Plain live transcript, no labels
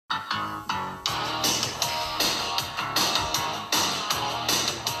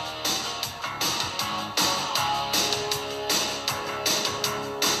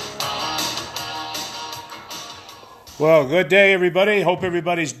Well, good day, everybody. Hope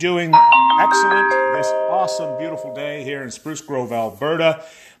everybody's doing excellent this awesome, beautiful day here in Spruce Grove, Alberta.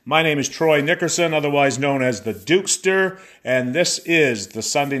 My name is Troy Nickerson, otherwise known as the Dukester, and this is the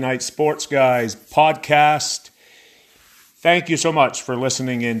Sunday Night Sports Guys podcast. Thank you so much for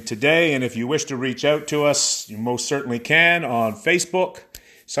listening in today, and if you wish to reach out to us, you most certainly can on Facebook,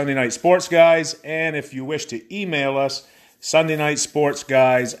 Sunday Night Sports Guys, and if you wish to email us,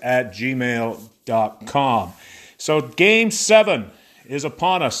 sundaynightsportsguys@gmail.com. So Game 7 is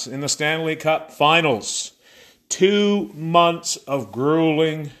upon us in the Stanley Cup Finals. 2 months of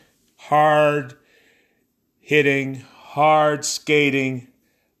grueling, hard-hitting, hard-skating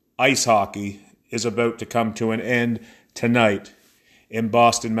ice hockey is about to come to an end tonight in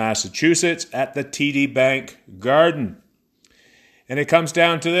Boston, Massachusetts at the TD Bank Garden. And it comes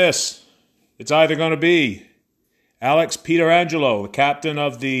down to this. It's either going to be Alex Pietrangelo, the captain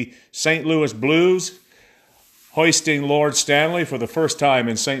of the St. Louis Blues, hoisting Lord Stanley for the first time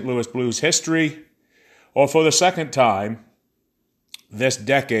in St. Louis Blues history, or for the second time this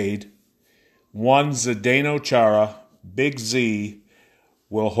decade, one Zdeno Chara, Big Z,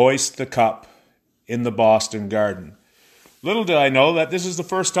 will hoist the cup in the Boston Garden. Little did I know that this is the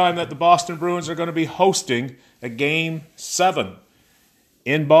first time that the Boston Bruins are going to be hosting a Game 7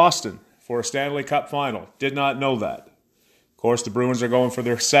 in Boston for a Stanley Cup final. Did not know that. Of course, the Bruins are going for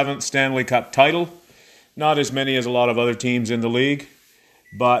their 7th Stanley Cup title. Not as many as a lot of other teams in the league,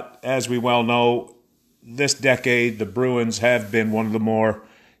 but as we well know, this decade the Bruins have been one of the more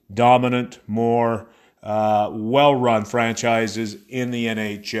dominant, more well-run franchises in the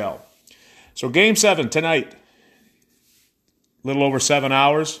NHL. So Game 7 tonight, a little over 7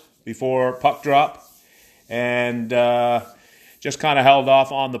 hours before puck drop, and just kind of held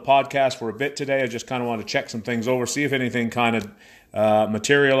off on the podcast for a bit today. I just kind of want to check some things over, see if anything kind of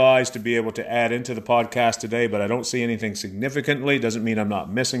materialized to be able to add into the podcast today, but I don't see anything significantly. Doesn't mean I'm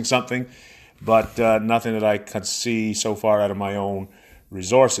not missing something, but nothing that I could see so far out of my own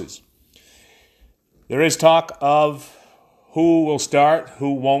resources. There is talk of who will start,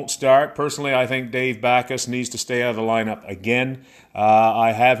 who won't start. Personally, I think Dave Backes needs to stay out of the lineup again.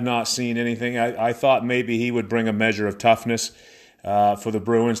 I have not seen anything. I thought maybe he would bring a measure of toughness for the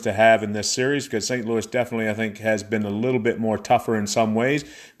Bruins to have in this series, because St. Louis definitely, I think, has been a little bit more tougher in some ways.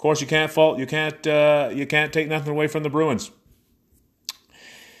 Of course, you can't take nothing away from the Bruins.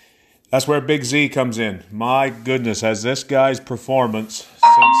 That's where Big Z comes in. My goodness, has this guy's performance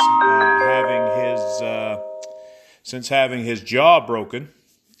since having his jaw broken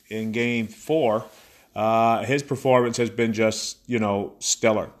in Game 4, his performance has been just,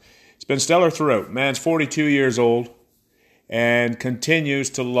 stellar. It's been stellar throughout. Man's 42 years old and continues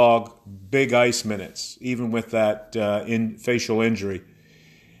to log big ice minutes, even with that facial injury.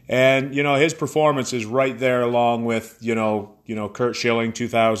 And, his performance is right there along with, Curt Schilling,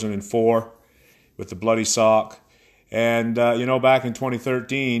 2004, with the bloody sock. And, back in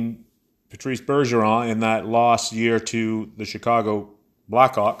 2013, Patrice Bergeron, in that lost year to the Chicago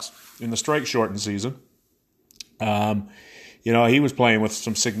Blackhawks in the strike-shortened season, he was playing with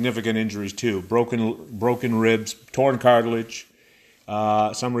some significant injuries too. Broken ribs, torn cartilage,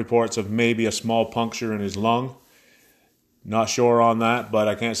 some reports of maybe a small puncture in his lung. Not sure on that, but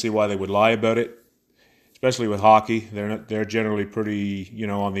I can't see why they would lie about it, especially with hockey. They're generally pretty,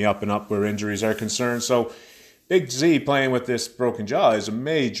 on the up and up where injuries are concerned. So Big Z playing with this broken jaw is a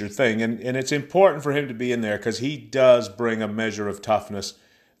major thing, and it's important for him to be in there because he does bring a measure of toughness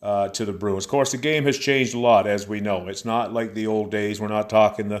to the Bruins. Of course, the game has changed a lot, as we know. It's not like the old days. We're not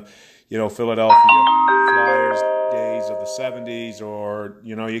talking the, Philadelphia Flyers days of the 70s, or,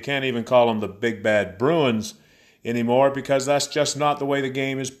 you can't even call them the big bad Bruins anymore, because that's just not the way the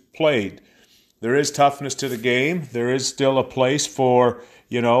game is played. There is toughness to the game. There is still a place for,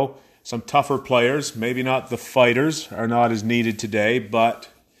 some tougher players. Maybe not the fighters are not as needed today, but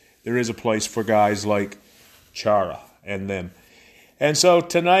there is a place for guys like Chara and them. And so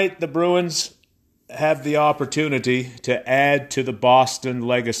tonight the Bruins have the opportunity to add to the Boston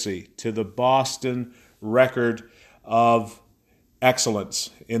legacy, to the Boston record of excellence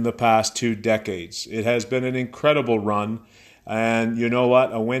in the past 2 decades. It has been an incredible run, and you know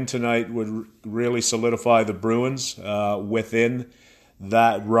what? A win tonight would really solidify the Bruins within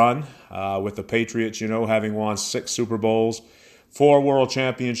that run, with the Patriots, having won 6 Super Bowls, 4 World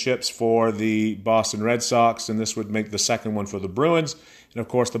Championships for the Boston Red Sox, and this would make the second one for the Bruins, and of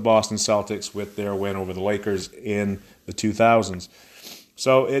course the Boston Celtics with their win over the Lakers in the 2000s.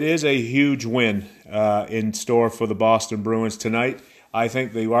 So it is a huge win in store for the Boston Bruins tonight. I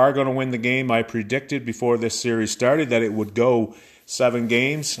think they are going to win the game. I predicted before this series started that it would go 7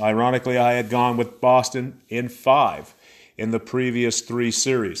 games. Ironically, I had gone with Boston in 5 in the previous 3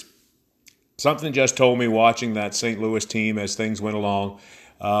 series. Something just told me watching that St. Louis team as things went along,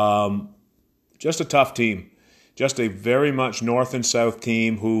 just a tough team. Just a very much North and South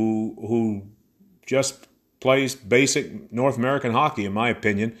team who just plays basic North American hockey, in my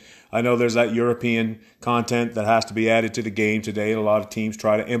opinion. I know there's that European content that has to be added to the game today, and a lot of teams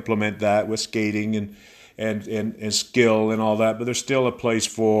try to implement that with skating and skill and all that, but there's still a place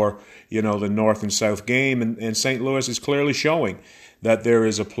for, the North and South game, and St. Louis is clearly showing that there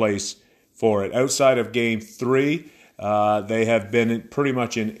is a place for it. Outside of Game 3, they have been pretty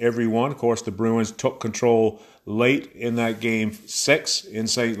much in every one. Of course, the Bruins took control late in that Game 6 in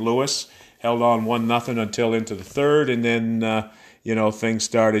St. Louis, held on 1-0 until into the third, and then, things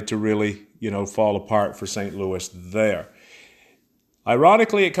started to really, fall apart for St. Louis there.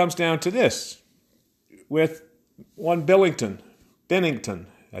 Ironically, it comes down to this, with one Bennington,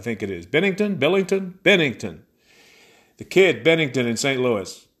 I think it is. Bennington. The kid, Bennington in St.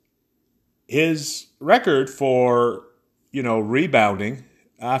 Louis. His record for, rebounding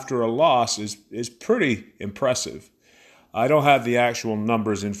after a loss is pretty impressive. I don't have the actual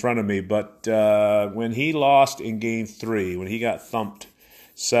numbers in front of me, but when he lost in Game 3, when he got thumped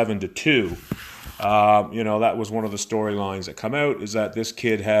 7-2, that was one of the storylines that come out, is that this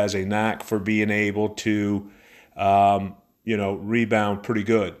kid has a knack for being able to, rebound pretty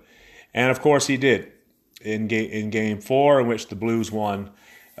good. And, of course, he did in Game 4, in which the Blues won,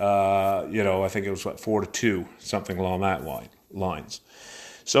 I think it was 4-2, something along that lines.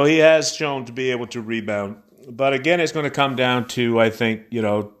 So he has shown to be able to rebound. But, again, it's going to come down to, I think,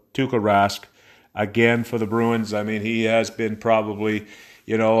 Tuukka Rask, again, for the Bruins. I mean, he has been probably,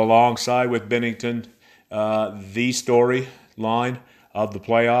 alongside with Bennington, the storyline of the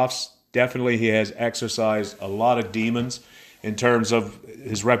playoffs. Definitely he has exercised a lot of demons in terms of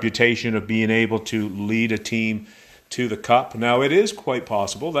his reputation of being able to lead a team to the cup. Now, it is quite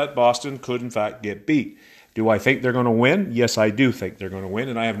possible that Boston could, in fact, get beat. Do I think they're going to win? Yes, I do think they're going to win,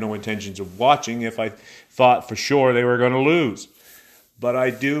 and I have no intentions of watching if I thought for sure they were going to lose. But I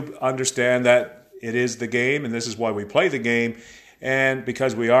do understand that it is the game, and this is why we play the game, and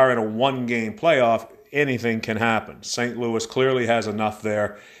because we are in a one-game playoff, anything can happen. St. Louis clearly has enough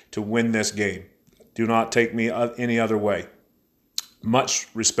there to win this game. Do not take me any other way. Much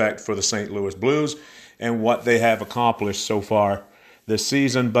respect for the St. Louis Blues and what they have accomplished so far this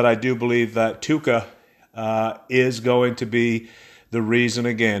season, but I do believe that Tuukka is going to be the reason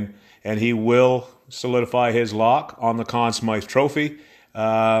again, and he will solidify his lock on the Conn Smythe Trophy,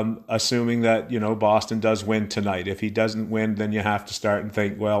 assuming that, Boston does win tonight. If he doesn't win, then you have to start and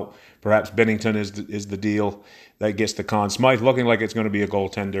think, well, perhaps Bennington is the deal that gets the Conn Smythe, looking like it's going to be a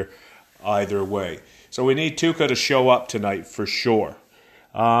goaltender either way. So we need Tuukka to show up tonight for sure.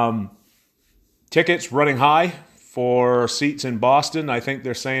 Tickets running high for seats in Boston. I think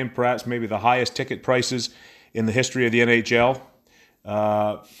they're saying perhaps maybe the highest ticket prices in the history of the NHL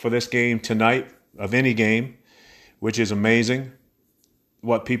for this game tonight, of any game, which is amazing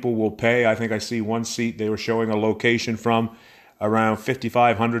what people will pay. I think I see one seat they were showing a location from around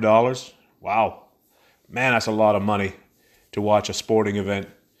 $5,500. Wow. Man, that's a lot of money to watch a sporting event.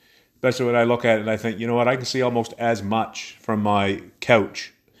 Especially when I look at it and I think, I can see almost as much from my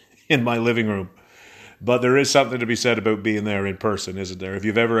couch in my living room. But there is something to be said about being there in person, isn't there? If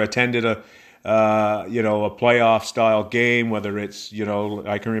you've ever attended a playoff style game, whether it's,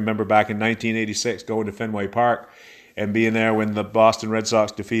 I can remember back in 1986 going to Fenway Park and being there when the Boston Red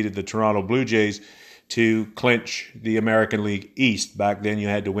Sox defeated the Toronto Blue Jays to clinch the American League East. Back then you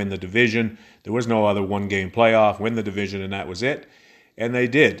had to win the division. There was no other one-game playoff, win the division, and that was it. And they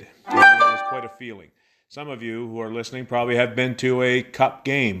did. And it was quite a feeling. Some of you who are listening probably have been to a cup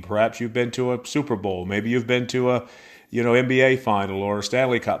game. Perhaps you've been to a Super Bowl. Maybe you've been to a, NBA final or a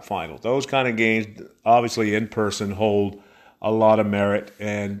Stanley Cup final. Those kind of games, obviously in person, hold a lot of merit,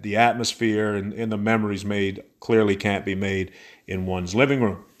 and the atmosphere and the memories made clearly can't be made in one's living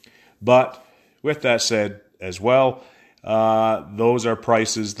room. But with that said as well, those are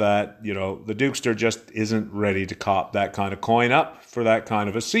prices that, the Dukester just isn't ready to cop that kind of coin up for that kind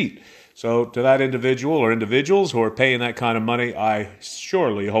of a seat. So to that individual or individuals who are paying that kind of money, I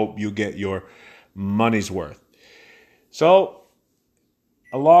surely hope you get your money's worth. So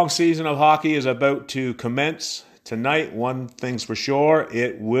a long season of hockey is about to commence tonight. One thing's for sure,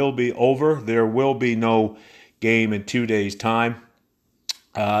 it will be over. There will be no game in 2 days' time.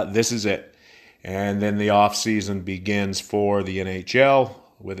 This is it. And then the off season begins for the NHL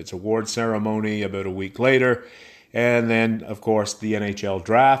with its award ceremony about a week later. And then, of course, the NHL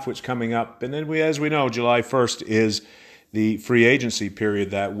draft, which is coming up. And then, as we know, July 1st is the free agency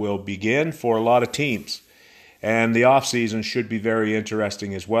period that will begin for a lot of teams. And the offseason should be very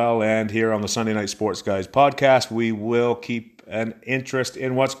interesting as well. And here on the Sunday Night Sports Guys podcast, we will keep an interest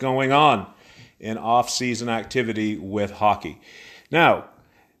in what's going on in off-season activity with hockey. Now,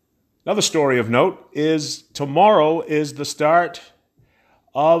 another story of note is tomorrow is the start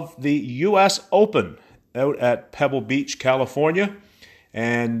of the U.S. Open out at Pebble Beach, California.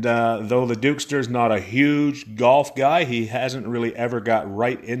 And though the Dukester's not a huge golf guy, he hasn't really ever got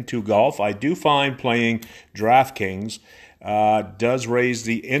right into golf. I do find playing DraftKings does raise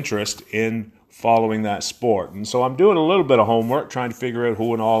the interest in following that sport. And so I'm doing a little bit of homework, trying to figure out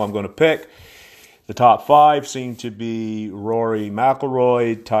who and all I'm going to pick. The top five seem to be Rory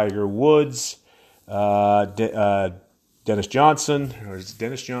McIlroy, Tiger Woods, Dennis Johnson, or is it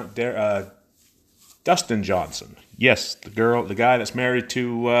Dennis Dustin Johnson. Yes, the guy that's married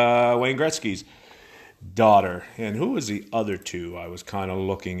to Wayne Gretzky's daughter. And who was the other two I was kind of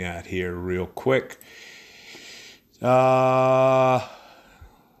looking at here real quick? Brooks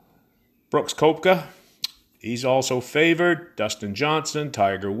Koepka. He's also favored. Dustin Johnson,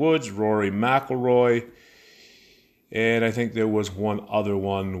 Tiger Woods, Rory McIlroy. And I think there was one other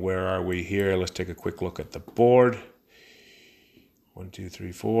one. Where are we here? Let's take a quick look at the board. 1, 2,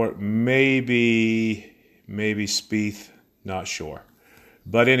 3, 4. Maybe Spieth. Not sure.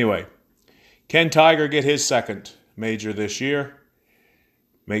 But anyway, can Tiger get his second major this year?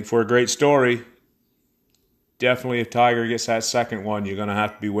 Make for a great story. Definitely if Tiger gets that second one, you're going to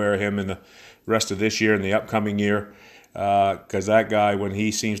have to beware of him in the rest of this year and the upcoming year. Because that guy, when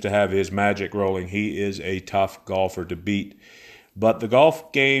he seems to have his magic rolling, he is a tough golfer to beat. But the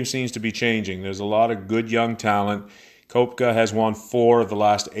golf game seems to be changing. There's a lot of good young talent. Koepka has won 4 of the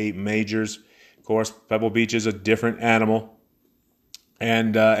last 8 majors. Of course, Pebble Beach is a different animal.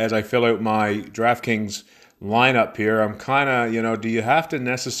 And as I fill out my DraftKings lineup here, I'm kind of, do you have to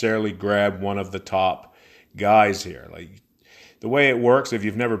necessarily grab one of the top guys here? Like, the way it works, if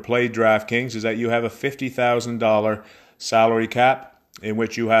you've never played DraftKings, is that you have a $50,000 salary cap in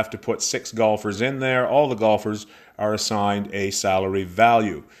which you have to put 6 golfers in there. All the golfers are assigned a salary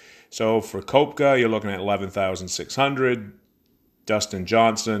value. So for Koepka, you're looking at $11,600. Dustin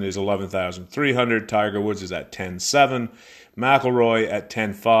Johnson is $11,300. Tiger Woods is at $10,700. McIlroy at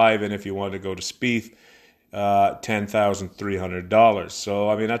 $10,500. And if you want to go to Spieth, $10,300. So,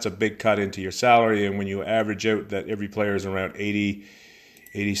 I mean, that's a big cut into your salary. And when you average out that every player is around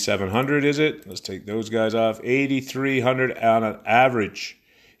 8,700, is it? Let's take those guys off. 8,300 on an average.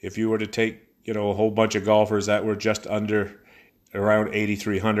 If you were to take, a whole bunch of golfers that were just under around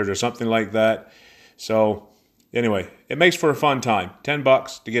 8,300 or something like that. So anyway, it makes for a fun time.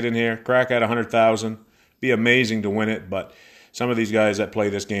 $10 to get in here, crack at 100,000. Be amazing to win it, but some of these guys that play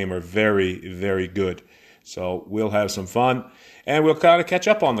this game are very, very good. So we'll have some fun, and we'll kind of catch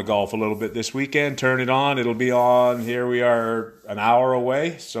up on the golf a little bit this weekend. Turn it on. It'll be on. Here we are an hour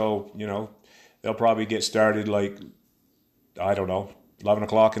away, so they'll probably get started like, I don't know, 11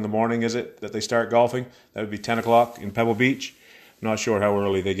 o'clock in the morning, is it, that they start golfing? That would be 10 o'clock in Pebble Beach. Not sure how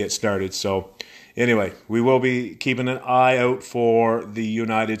early they get started. So anyway, we will be keeping an eye out for the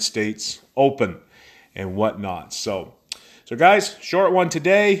United States Open and whatnot. So guys, short one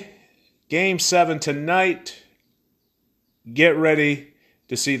today. Game 7 tonight. Get ready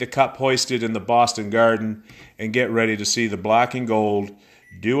to see the cup hoisted in the Boston Garden, and get ready to see the black and gold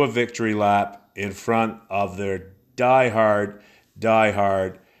do a victory lap in front of their diehard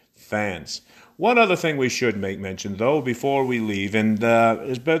fans. One other thing we should make mention, though, before we leave, and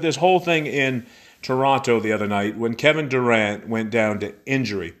is about this whole thing in Toronto the other night when Kevin Durant went down to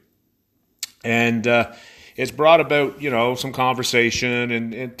injury. And it's brought about, some conversation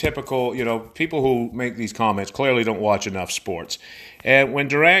and typical, people who make these comments clearly don't watch enough sports. And when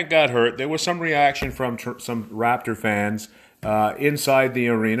Durant got hurt, there was some reaction from some Raptor fans inside the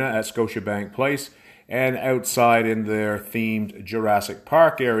arena at Scotiabank Place and outside in their themed Jurassic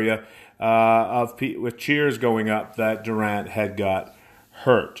Park area with cheers going up that Durant had got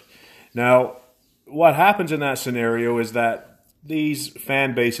hurt. Now, what happens in that scenario is that these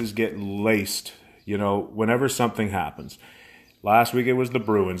fan bases get laced, whenever something happens. Last week it was the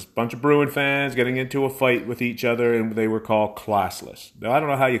Bruins. Bunch of Bruin fans getting into a fight with each other, and they were called classless. Now, I don't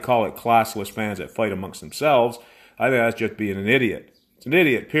know how you call it classless fans that fight amongst themselves. I think that's just being an idiot. It's an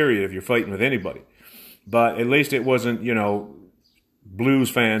idiot, period, if you're fighting with anybody. But at least it wasn't, Blues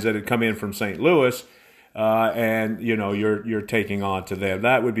fans that had come in from St. Louis, and you're taking on to them.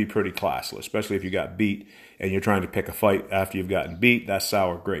 That would be pretty classless, especially if you got beat and you're trying to pick a fight after you've gotten beat. That's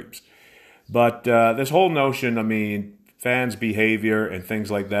sour grapes. But this whole notion, fans' behavior and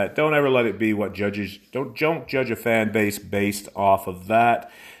things like that. Don't ever let it be what judges. Don't judge a fan base based off of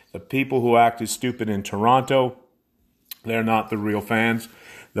that. The people who acted stupid in Toronto, they're not the real fans.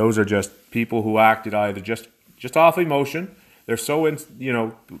 Those are just people who acted either just off emotion. They're so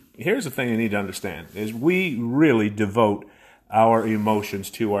here's the thing you need to understand is we really devote our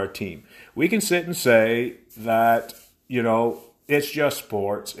emotions to our team. We can sit and say that, it's just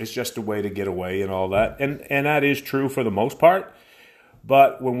sports. It's just a way to get away and all that. And that is true for the most part.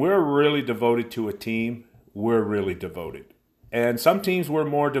 But when we're really devoted to a team, we're really devoted. And some teams we're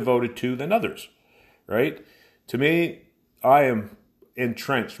more devoted to than others, right? To me, I am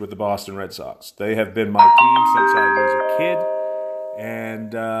entrenched with the Boston Red Sox. They have been my team since I was a kid.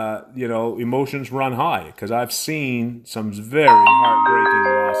 And, emotions run high because I've seen some very heartbreaking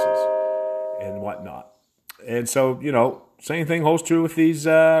losses and whatnot. And so, same thing holds true with these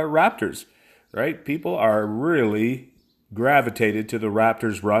Raptors, right? People are really gravitated to the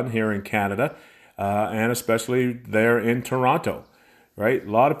Raptors run here in Canada, and especially there in Toronto, right? A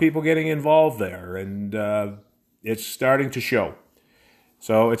lot of people getting involved there, and it's starting to show.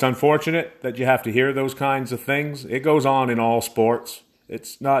 So it's unfortunate that you have to hear those kinds of things. It goes on in all sports.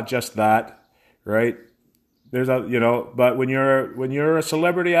 It's not just that, right? But when you're a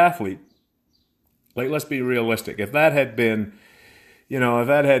celebrity athlete, like, let's be realistic. If that had been,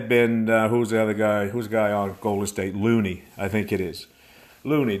 who's the other guy? Who's the guy on Golden State? Looney, I think it is.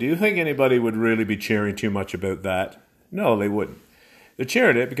 Looney. Do you think anybody would really be cheering too much about that? No, they wouldn't. They're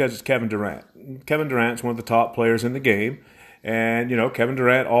cheering it because it's Kevin Durant. Kevin Durant's one of the top players in the game. And, Kevin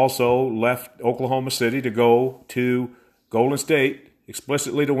Durant also left Oklahoma City to go to Golden State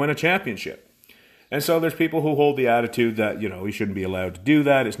explicitly to win a championship. And so there's people who hold the attitude that, he shouldn't be allowed to do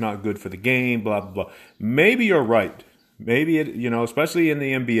that. It's not good for the game, blah, blah, blah. Maybe you're right. Maybe especially in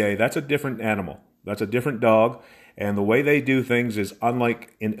the NBA, that's a different animal. That's a different dog. And the way they do things is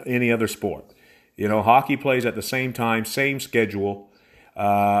unlike in any other sport. Hockey plays at the same time, same schedule,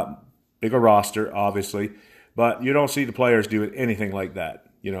 bigger roster, obviously. But you don't see the players do anything like that.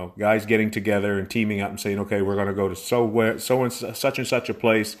 Guys getting together and teaming up and saying, okay, we're going to go to such and such a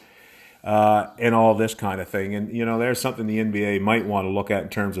place, and all this kind of thing. And, there's something the NBA might want to look at in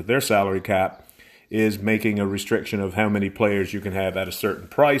terms of their salary cap, is making a restriction of how many players you can have at a certain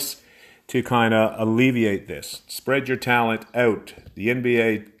price to kind of alleviate this. Spread your talent out. The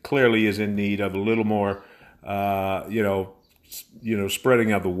NBA clearly is in need of a little more,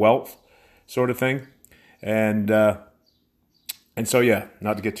 spreading of the wealth sort of thing. And so, yeah,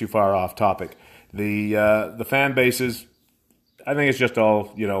 not to get too far off topic, the fan bases, I think it's just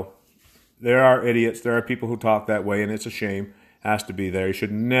all, there are idiots, there are people who talk that way, and it's a shame, has to be there. You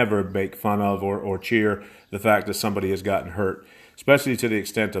should never make fun of or cheer the fact that somebody has gotten hurt, especially to the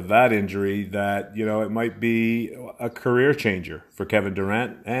extent of that injury that, it might be a career changer for Kevin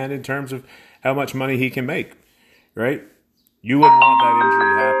Durant, and in terms of how much money he can make, right? You wouldn't want that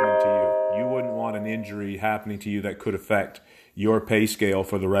injury happening to you. You wouldn't want an injury happening to you that could affect your pay scale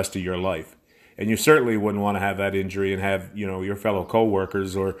for the rest of your life. And you certainly wouldn't want to have that injury and have, your fellow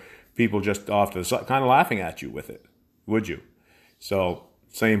coworkers or people just off to the side kind of laughing at you with it, would you? So,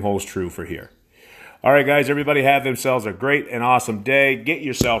 same holds true for here. All right, guys, everybody have themselves a great and awesome day. Get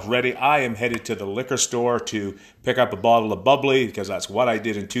yourself ready. I am headed to the liquor store to pick up a bottle of bubbly because that's what I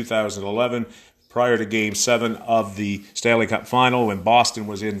did in 2011 prior to Game 7 of the Stanley Cup Final when Boston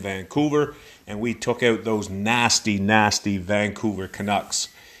was in Vancouver, and we took out those nasty, nasty Vancouver Canucks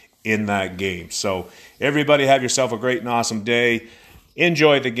in that game. So everybody have yourself a great and awesome day.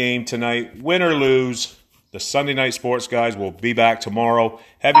 Enjoy the game tonight. Win or lose, the Sunday Night Sports guys will be back tomorrow.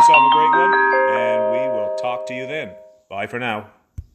 Have yourself a great one, and we will talk to you then. Bye for now.